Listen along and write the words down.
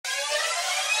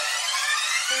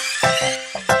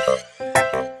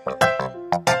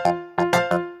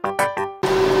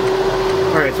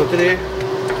Alright, so today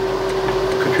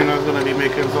Katrina is going to be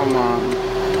making some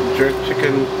jerk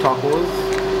chicken tacos,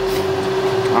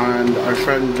 and our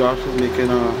friend Josh is making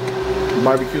a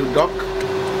barbecue duck,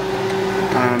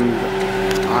 and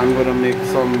I'm going to make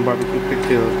some barbecue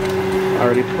pigtail. I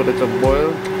already put it to boil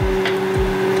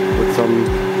with some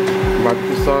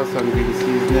barbecue sauce and green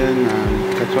seasoning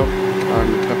and ketchup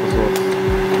and pepper sauce.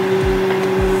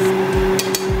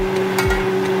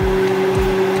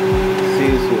 See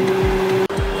you soon.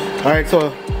 Alright, so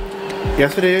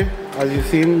yesterday, as you've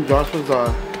seen, Josh was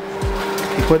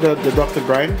he put the duck to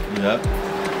brine. Yeah.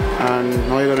 And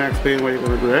now you're gonna explain what you're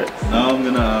gonna do, right? Now I'm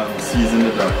gonna season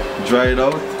the duck, dry it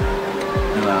out,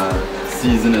 and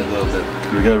season it a little bit.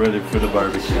 We get ready for the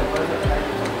barbecue.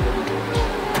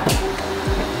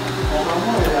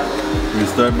 We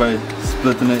start by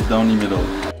splitting it down the middle.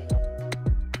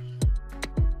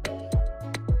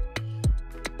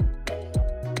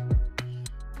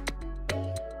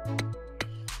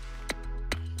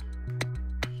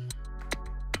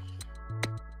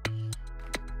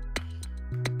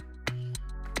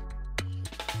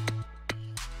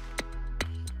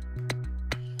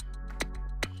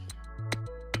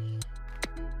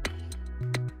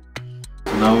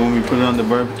 Now when we put it on the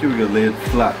barbecue, we're gonna lay it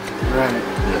flat. Right.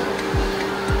 Yeah.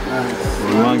 Nice.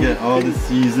 We want to get all the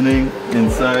seasoning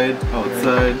inside,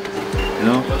 outside, you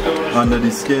know, under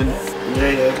the skin.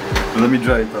 Yeah. So let me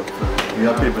dry it up. We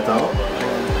got paper towel.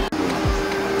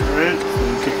 Alright, so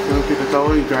you take the paper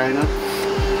towel, you dry it up.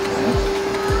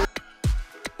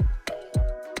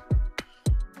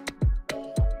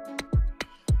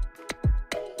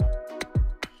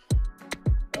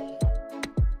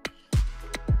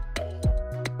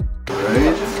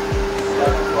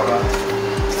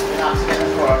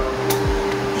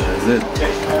 That's it.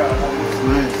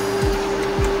 Nice.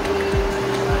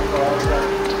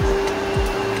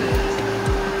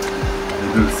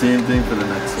 We'll do the same thing for the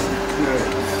next one.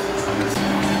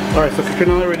 Alright, so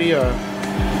Katrina already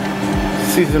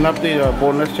seasoned up the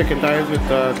boneless chicken thighs with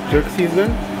jerk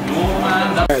seasoning.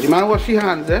 Alright, the man wash your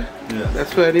hands, eh? Yeah.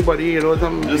 That's for anybody, you know,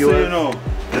 some Just viewers. so you know.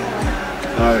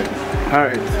 Alright.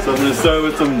 Alright. So I'm going to start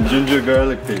with some ginger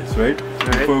garlic paste, right?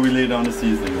 Alright. Before we lay down the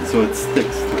seasoning, so it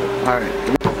sticks to it. Alright.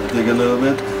 Take a little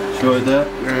bit, show it there.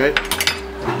 Alright.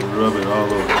 Rub it all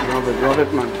over. Rub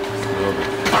it, man. Rub it.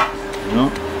 You know?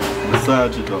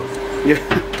 Massage it out. Yeah.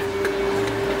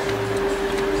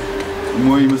 The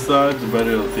more you massage, the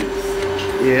better it'll taste.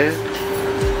 Yeah.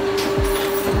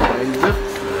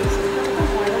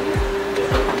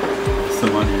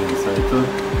 Some on the inside too.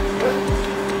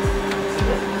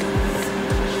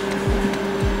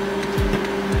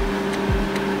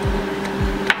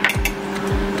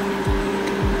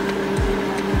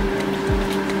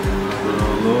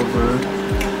 All over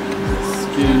the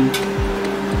skin.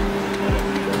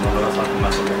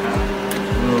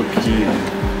 Okay.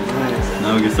 Nice.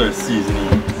 Now we can start seasoning.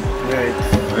 Right.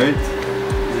 Right?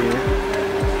 Yeah.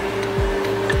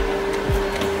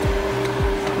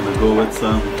 I'm gonna go with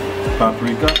some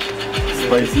paprika,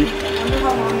 spicy.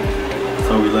 That's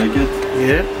how we like it.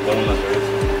 Yeah. Rub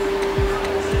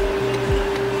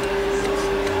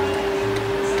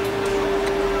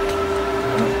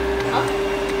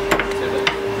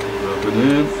it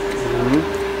in.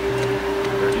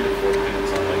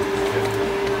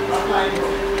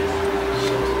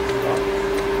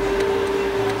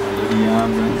 The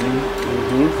yams and things.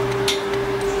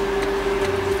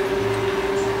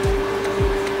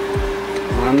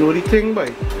 Man, know the thing, boy.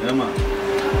 Yeah, man.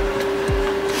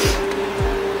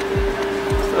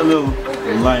 Just a little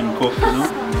lime cook, you know?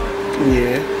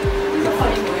 Yeah.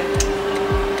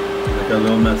 Like a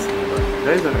little mess.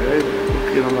 Right there, right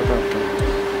there. Clean on that after.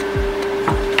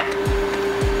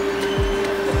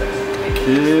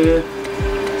 Okay.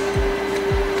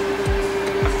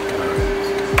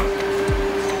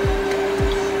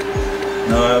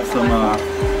 Now I have some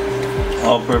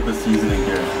all-purpose seasoning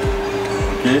here.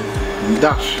 Okay?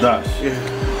 Dash. Dash. Yeah.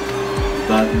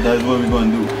 That's what we're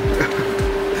going to do.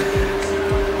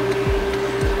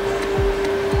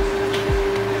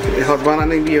 The husband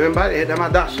and the even bad, them a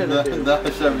dash in the table.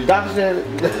 Dash everything.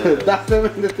 Dash them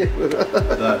in the table.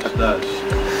 Dash.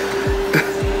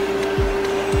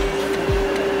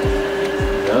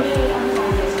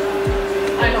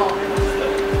 I know.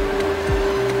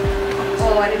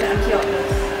 Oh, I didn't empty out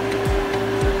this.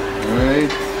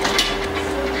 Alright.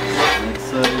 Next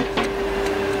side.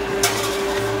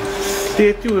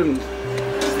 Stay tuned.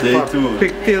 Stay tuned.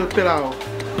 Pigtail pilau.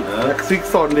 Yeah. Next week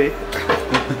Sunday.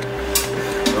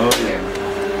 Oh yeah.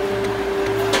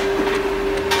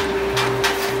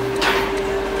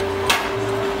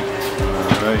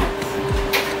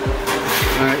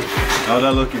 How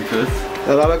that looking, Chris?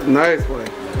 That look nice, boy.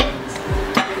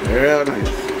 Real nice.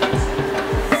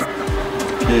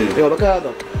 Okay. Yo, look at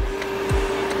that.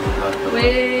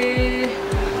 Wait.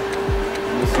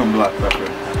 Just some black pepper.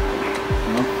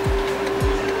 No?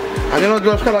 I didn't know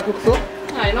Josh can cook so.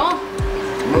 I know.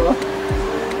 No.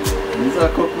 He's a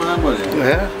cook man, buddy.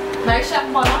 Yeah. Nice chef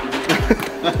Bono.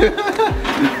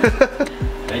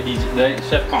 The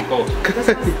chef can't cook. This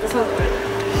was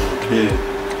Okay.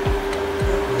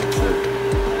 That's it.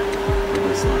 For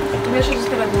this one. maybe I should just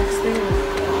get a next thing.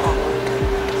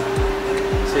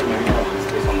 See, maybe you have this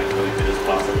space on the grill, you could just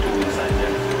toss a tool inside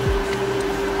there.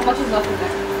 How much is left in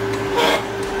there?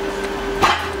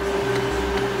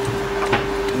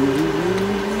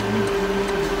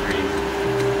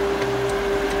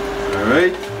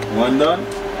 Alright, one done.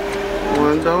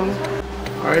 One down.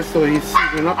 Alright, so he's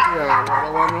seasoning up the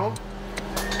other one now.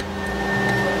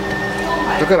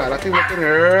 Look at that, that thing looking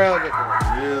real good.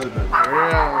 Real good.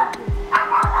 Real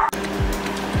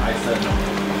I said no.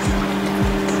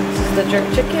 This is the jerk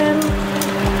chicken.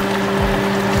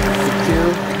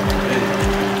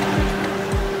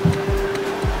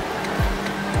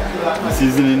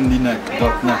 Seasoning the neck,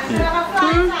 duck neck here.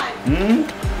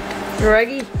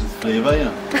 Reggie. It's flavor, you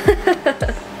know.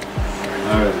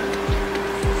 Alright.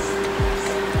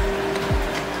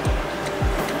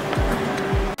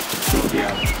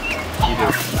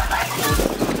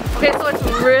 Okay, so it's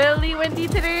really windy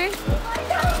today.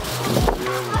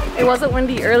 It wasn't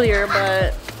windy earlier,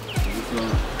 but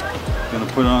Gonna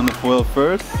put on the foil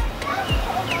first.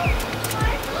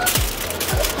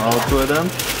 All two of them.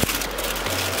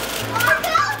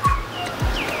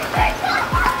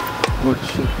 Oh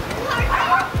shit.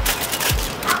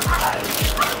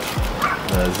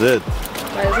 That's it.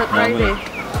 why is it Now I'm Friday?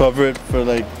 gonna cover it for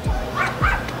like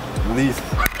at least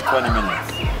 20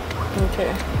 minutes.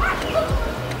 Okay.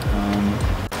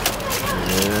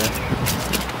 Yeah.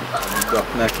 Duck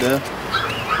neck there.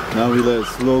 Now we let it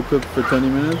slow cook for 20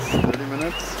 minutes, 30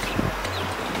 minutes.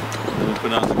 Then we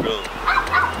put it on the grill.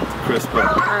 Crisp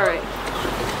up. Alright.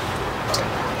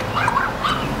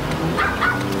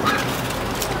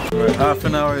 We're half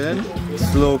an hour in,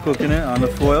 slow cooking it on the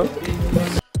foil.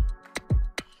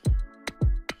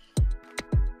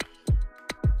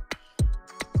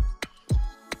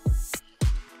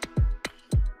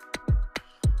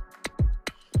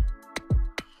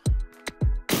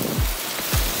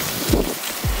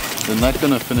 They're not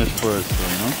gonna finish for us,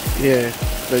 though, you know? Yeah,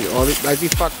 like the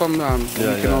fat from Yeah. We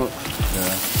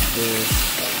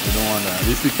don't want that. At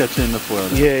least we catch it in the foil.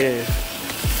 Then. yeah.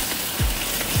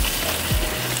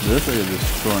 This I could just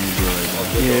throw on the grill right now.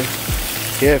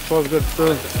 Yeah, it feels good too. I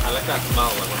like that smell,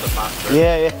 like when the fat burns.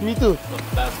 Yeah, me too.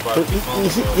 That's So, barbecue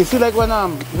smell. you see like when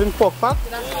even pork fat?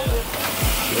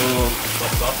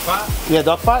 What's duck fat? Yeah,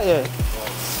 duck fat, yeah.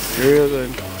 Real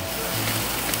good.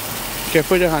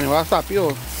 Careful your hand, what's up,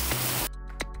 yo?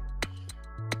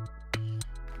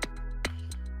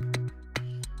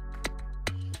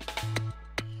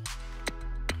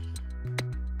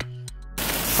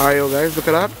 Alright, yo guys, look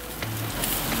at that.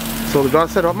 So the dog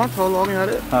set up much? How long you had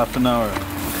it? Half an hour.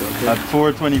 Okay. At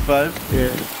 4:25.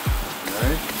 Yeah.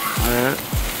 Alright. Alright.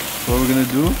 So what we're gonna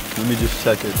do, let me just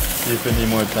check it. See if we need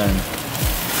more time.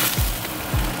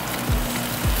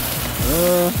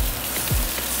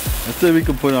 Let's say we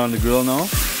can put it on the grill now.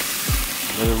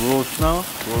 Let it roast now,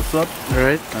 roast up,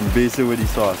 Alright. and baste it with the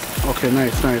sauce. Okay,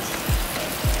 nice.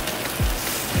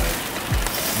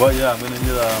 But yeah, I'm gonna need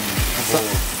a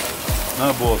bowl.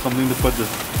 Not a bowl, something to put the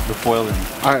foil in.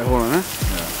 Alright, hold on, Yeah.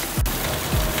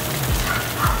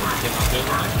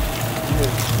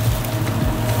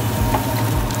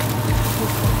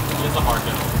 It's a hard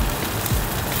no.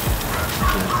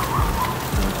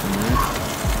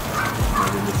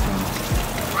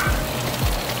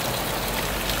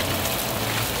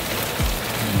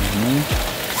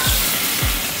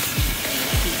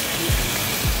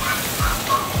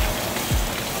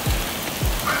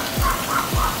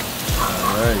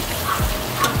 Alright.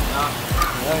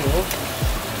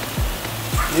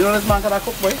 You know this man can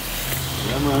cook, boy?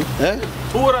 Yeah, man. Eh?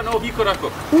 Who would have known he could have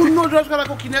cooked? Who know Josh can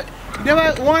cook?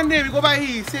 Never, one day we go by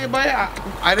here, say, boy,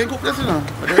 I didn't cook this, you know.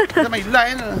 But my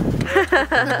lying, you know.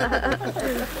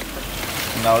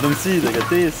 Now them see, they get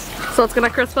taste. So it's gonna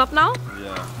crisp up now?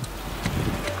 Yeah.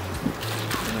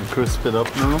 Gonna crisp it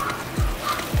up now.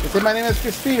 You say my name is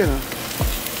Crispy, you know.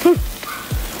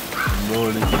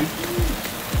 Rolling it.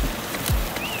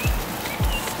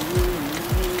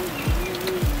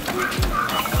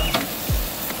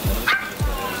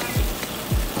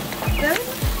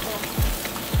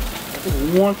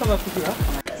 One from that cookie, huh?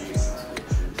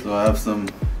 So I have some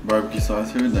barbecue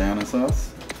sauce here, Diana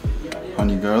sauce,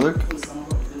 honey garlic,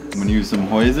 I'm gonna use some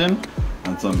hoisin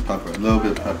and some pepper, a little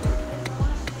bit of pepper,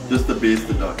 just to baste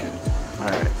the duck in.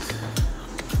 Alright.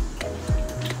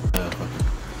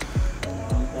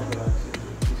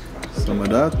 Some of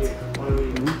that.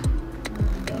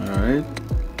 Alright.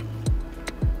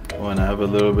 Oh, and I have a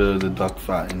little bit of the duck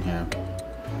fat in here.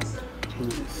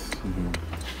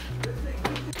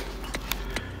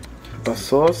 Pepper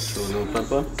sauce. So a little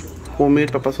pepper.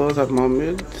 Homemade pepper sauce at mom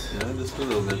made. Yeah, just a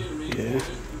little bit. Yeah.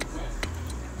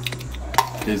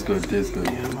 Tastes good, tastes good.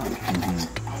 Yeah, man.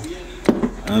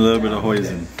 And a little bit of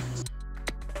hoisin.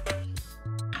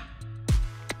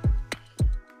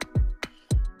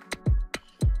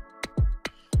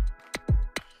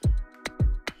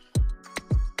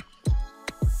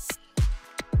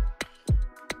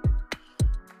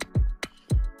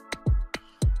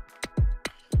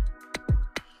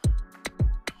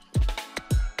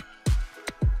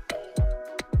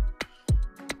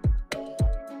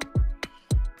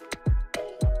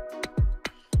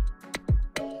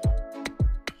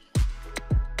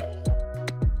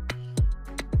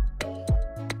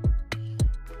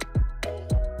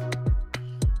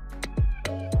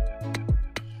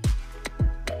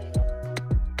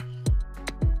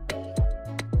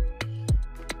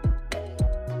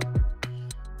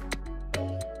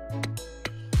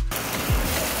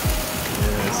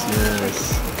 Yes.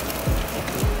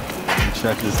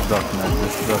 Check this duck neck.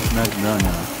 This duck neck done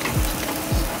now.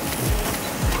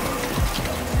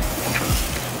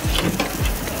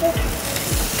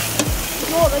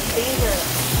 No, that's dangerous.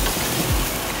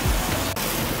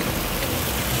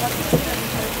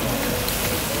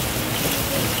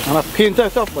 And I paint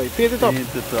it up, boy. Paint it up.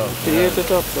 Paint it up. Paint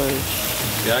it up, boy.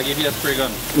 Yeah, I'll give you a spray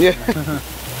gun. Yeah.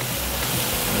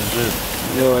 That's it.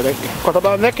 Yo, like, cut up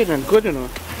that neck in and good, you know.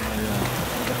 Oh,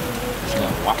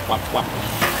 yeah. Wap, wap, wap.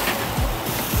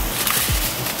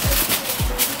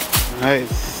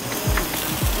 Nice.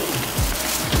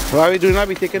 So how are we doing now?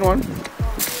 We taking one?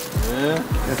 Yeah.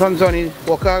 There's some Johnny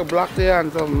Walker black there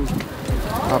and some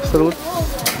Absolute.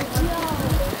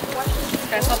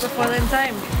 Guys, stop before the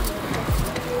time.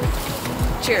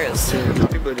 Cheers.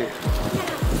 Happy birthday.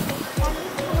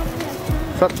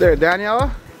 What's up there,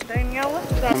 Daniela? Danielle,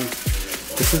 what's that?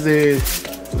 This is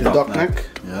the duck neck.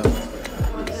 Yep.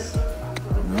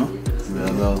 No? We have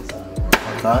a little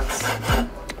attacks.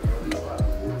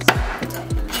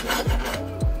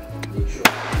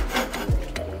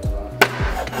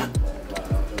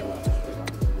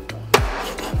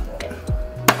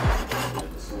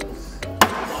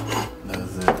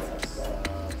 That's it.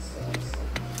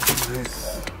 Nice.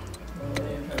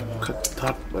 Cut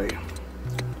that way.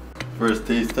 First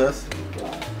taste test.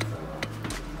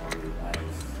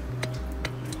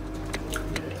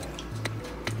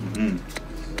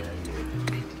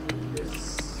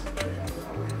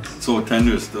 So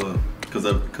tender still, cause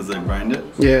I grind it.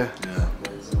 Yeah. Yeah.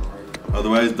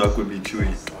 Otherwise, duck would be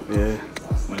chewy Yeah.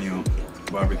 when you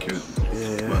barbecue it.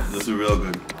 Yeah. But this is real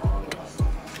good.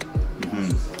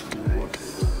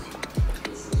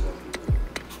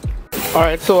 All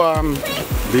right, so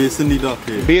Basting the duck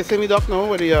here. basting the duck now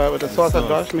with the sauce that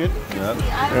Josh made. Yeah.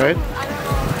 All right.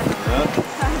 Yeah.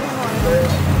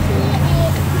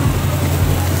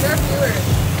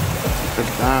 Good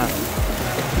time.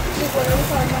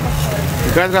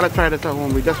 You guys gotta try this at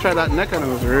home. We just tried that neck and it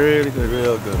was really good.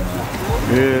 Real good, man.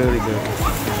 Really good.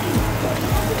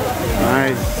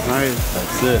 Nice, nice.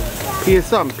 That's it. Peace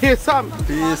some, peace some.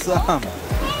 Peace some.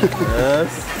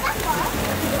 Yes.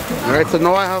 All right, so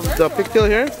now I have the pigtail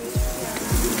here.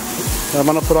 I'm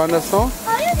gonna put on this now.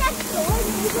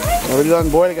 Already done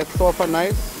boiled, it gets soft and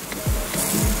nice.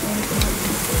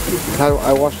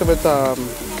 I washed it with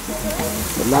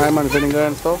lime and vinegar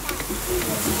and stuff.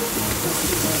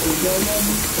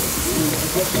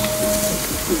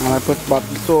 And I put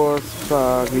barbecue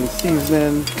sauce, green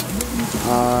seasoning.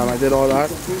 I did all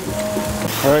that.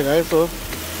 All right, guys, so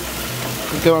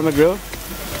put it on the grill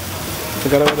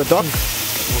together with the duck.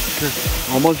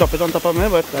 Almost drop it on top of me,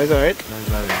 but that's alright.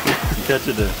 Catch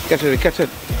it there. Catch it, catch it.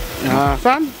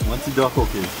 Son? Once the duck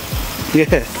okay.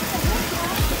 Yeah.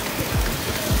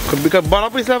 Could be burn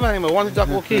up with something, but once the duck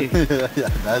okay. Yeah,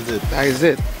 that's it. That is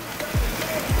it.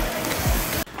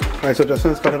 Alright, so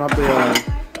Justin's cutting up the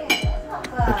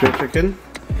jerk chicken.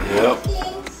 Yep.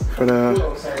 For the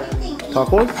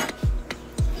tacos.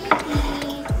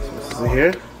 So this is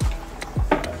here.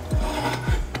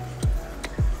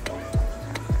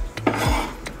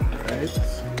 Alright.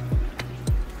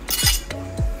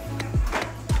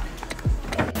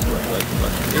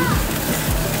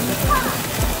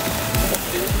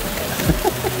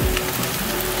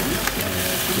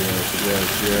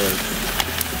 Yes.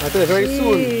 I think very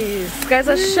soon. This guy's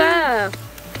a chef.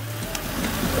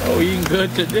 Oh, eating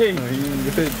good today. Oh, eating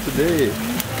good today.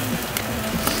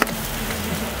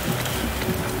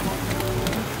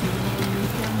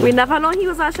 We never know he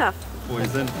was our chef.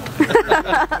 Poison.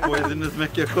 Poison is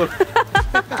make you cook.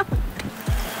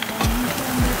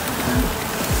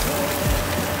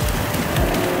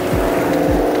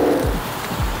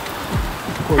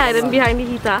 Hiding behind the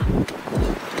heater.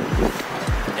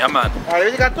 Yeah, man.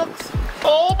 Already got cooks.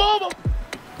 Oh, mama.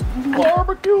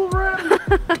 Barbecue ready.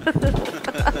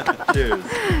 Cheers.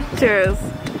 Cheers.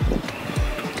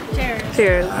 Cheers.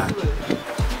 Cheers.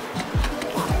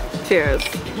 Cheers.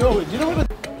 Yo, you know what?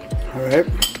 Alright.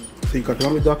 So you got the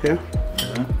lummy duck here.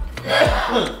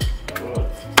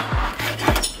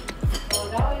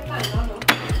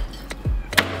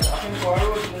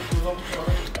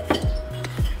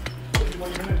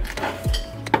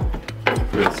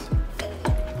 Chris,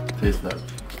 taste that.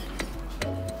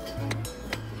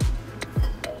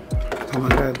 Some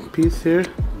of that piece here.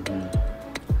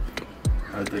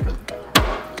 I'll take it.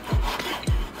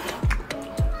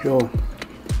 Yo.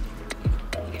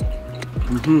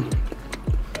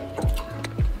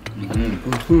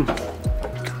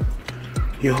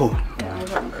 Yo.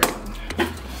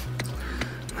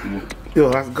 Yo,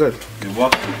 that's good. You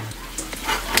walk.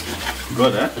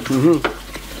 Good, eh?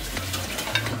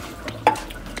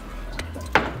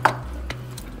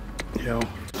 Yo.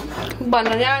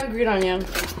 Banana and green onion.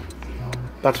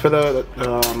 That's for the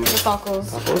The tacos.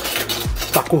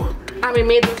 tacos. Taco. And we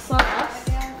made the sauce.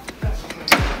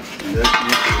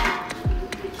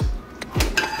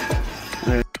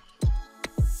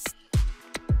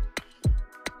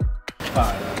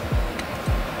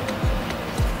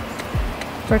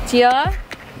 Tortilla.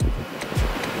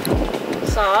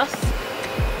 Sauce.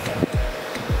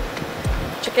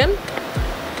 Chicken.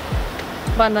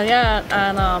 Banana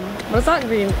and what is that?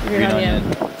 Green onion.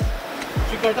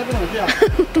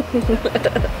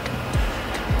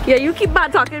 Yeah, you keep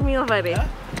bad talking me already.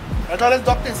 I thought it's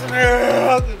doctors in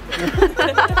here.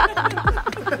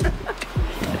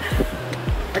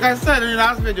 Like I said in the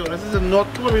last video, this is the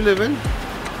North Pole we live in. You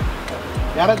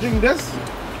gotta drink this.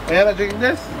 You gotta drink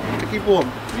this to keep warm.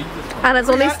 And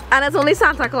it's only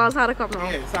Santa Claus had to come now.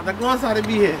 Yeah, Santa Claus had to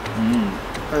be here.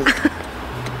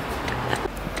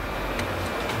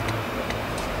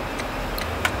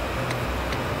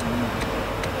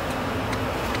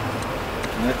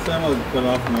 Next time I'll cut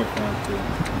off more plants too.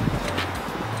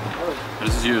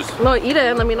 This is yours. No, eat it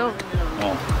and let me know.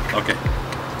 Oh, okay.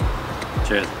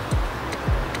 Cheers.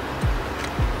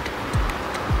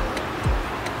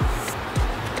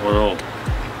 Oh,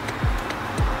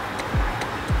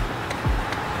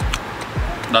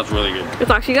 that's really good. It's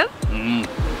actually good?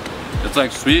 It's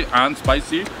like sweet and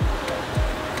spicy.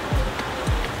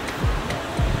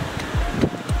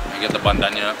 I get the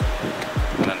bandana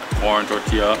and then the corn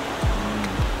tortilla.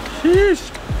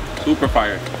 Sheesh. Super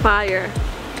fire. Fire.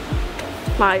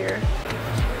 Fire.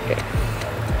 Okay.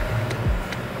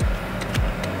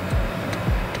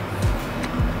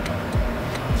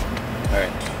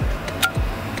 Alright.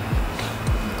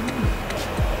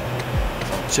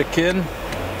 Chicken.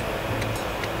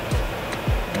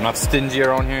 I'm not stingy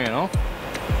around here, you know?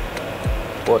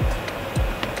 What?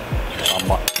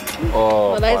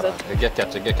 Oh, What is it? Get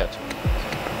catch.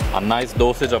 A nice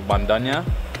dosage of bandana.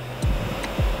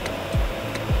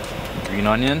 Green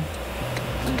onion.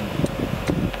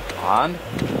 And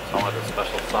some of the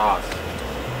special sauce.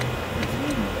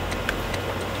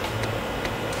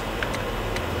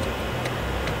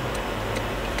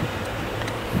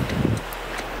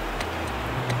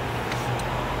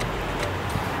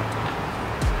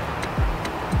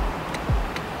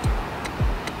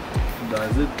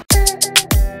 That's it.